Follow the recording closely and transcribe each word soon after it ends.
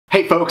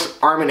Hey folks,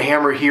 Arm &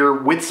 Hammer here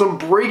with some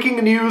breaking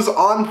news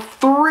on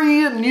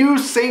 3 new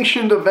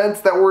sanctioned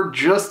events that were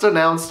just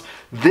announced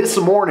this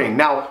morning.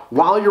 Now,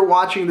 while you're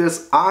watching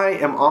this, I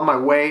am on my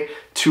way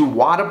to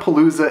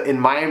Wodapalooza in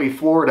Miami,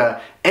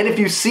 Florida. And if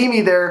you see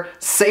me there,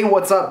 say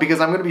what's up, because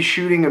I'm going to be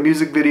shooting a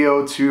music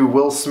video to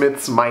Will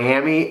Smith's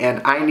Miami,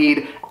 and I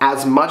need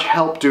as much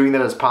help doing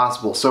that as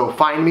possible. So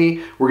find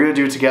me, we're going to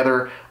do it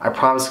together. I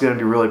promise it's going to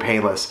be really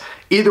painless.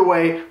 Either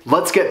way,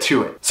 let's get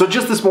to it. So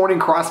just this morning,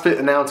 CrossFit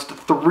announced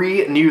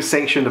 3 new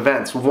sanctioned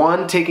events.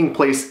 1 taking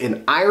place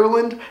in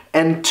Ireland,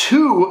 and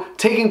 2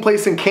 taking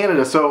place in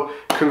Canada. So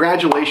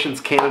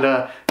congratulations,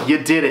 Canada, you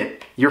did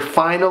it. You're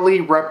finally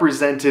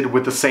represented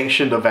with the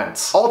sanctioned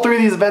events. All 3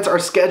 of these events are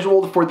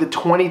scheduled for the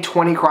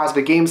 2020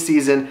 CrossFit Games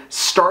season,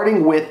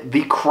 starting with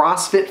the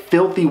CrossFit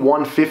Filthy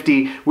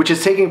 150, which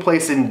is taking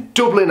place in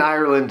Dublin,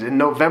 Ireland in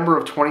November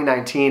of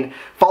 2019.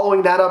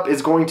 Following that up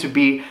is going to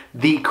be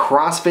the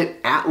CrossFit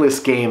Atlas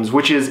Games,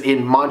 which is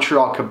in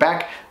Montreal,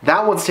 Quebec.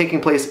 That one's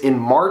taking place in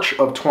March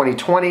of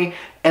 2020.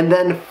 And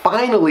then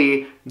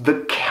finally, the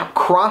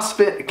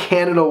CrossFit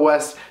Canada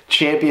West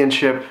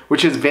Championship,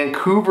 which is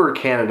Vancouver,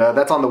 Canada.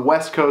 That's on the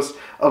west coast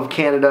of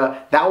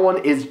Canada. That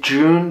one is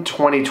June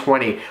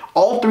 2020.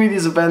 All 3 of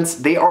these events,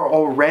 they are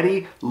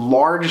already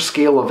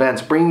large-scale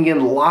events, bringing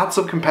in lots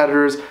of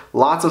competitors,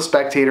 lots of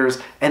spectators,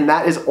 and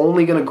that is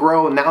only going to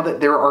grow now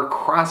that there are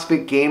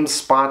CrossFit Games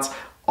spots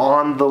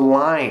on the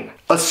line.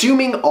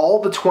 Assuming all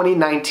the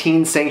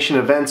 2019 sanctioned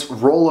events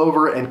roll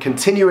over and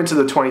continue into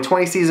the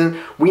 2020 season,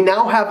 we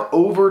now have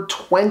over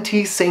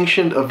 20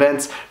 sanctioned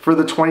events for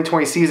the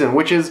 2020 season,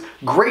 which is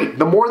great.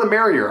 The more the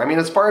merrier. I mean,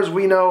 as far as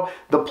we know,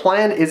 the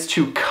plan is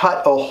to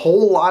cut a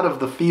whole lot of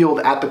the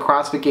field at the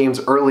CrossFit Games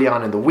early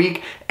on in the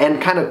week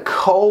and kind of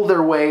cull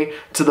their way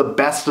to the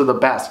best of the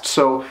best.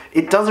 So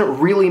it doesn't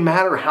really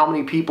matter how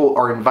many people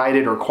are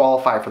invited or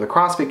qualify for the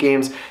CrossFit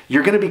Games.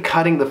 You're going to be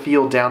cutting the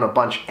field down a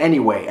bunch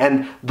anyway.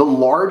 And the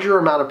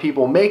larger amount of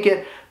people make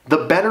it,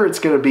 the better it's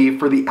going to be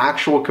for the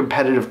actual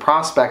competitive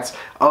prospects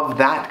of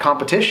that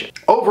competition.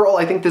 Overall,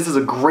 I think this is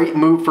a great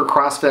move for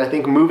CrossFit. I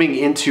think moving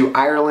into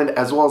Ireland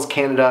as well as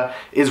Canada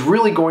is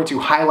really going to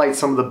highlight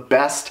some of the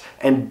best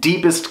and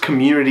deepest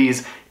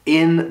communities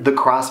in the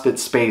CrossFit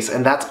space,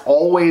 and that's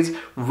always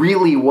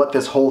really what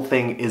this whole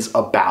thing is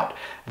about.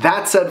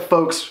 That said,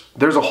 folks,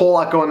 there's a whole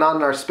lot going on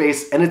in our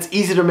space, and it's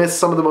easy to miss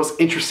some of the most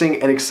interesting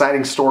and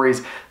exciting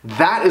stories.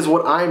 That is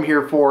what I'm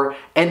here for,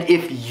 and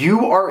if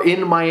you are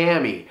in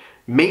Miami,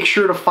 make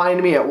sure to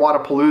find me at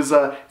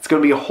Wodapalooza. It's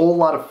going to be a whole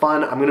lot of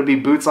fun. I'm going to be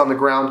boots on the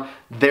ground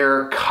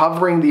there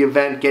covering the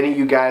event, getting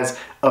you guys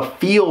a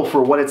feel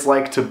for what it's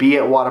like to be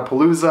at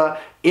Wodapalooza,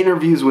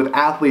 interviews with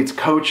athletes,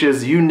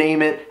 coaches, you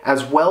name it,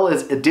 as well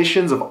as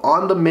editions of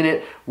On the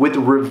Minute with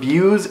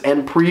reviews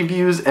and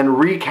previews and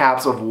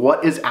recaps of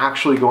what is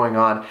actually going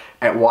on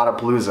at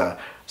Wodapalooza.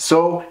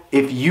 So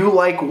if you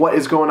like what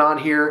is going on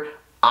here,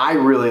 I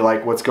really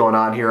like what's going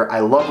on here.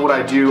 I love what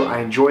I do. I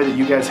enjoy that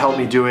you guys help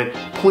me do it.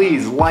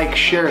 Please like,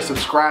 share,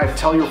 subscribe,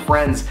 tell your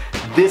friends.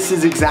 This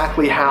is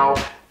exactly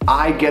how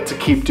I get to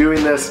keep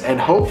doing this and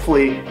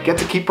hopefully get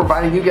to keep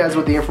providing you guys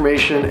with the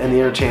information and the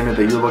entertainment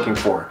that you're looking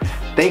for.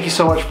 Thank you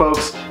so much,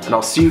 folks, and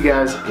I'll see you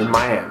guys in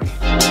Miami.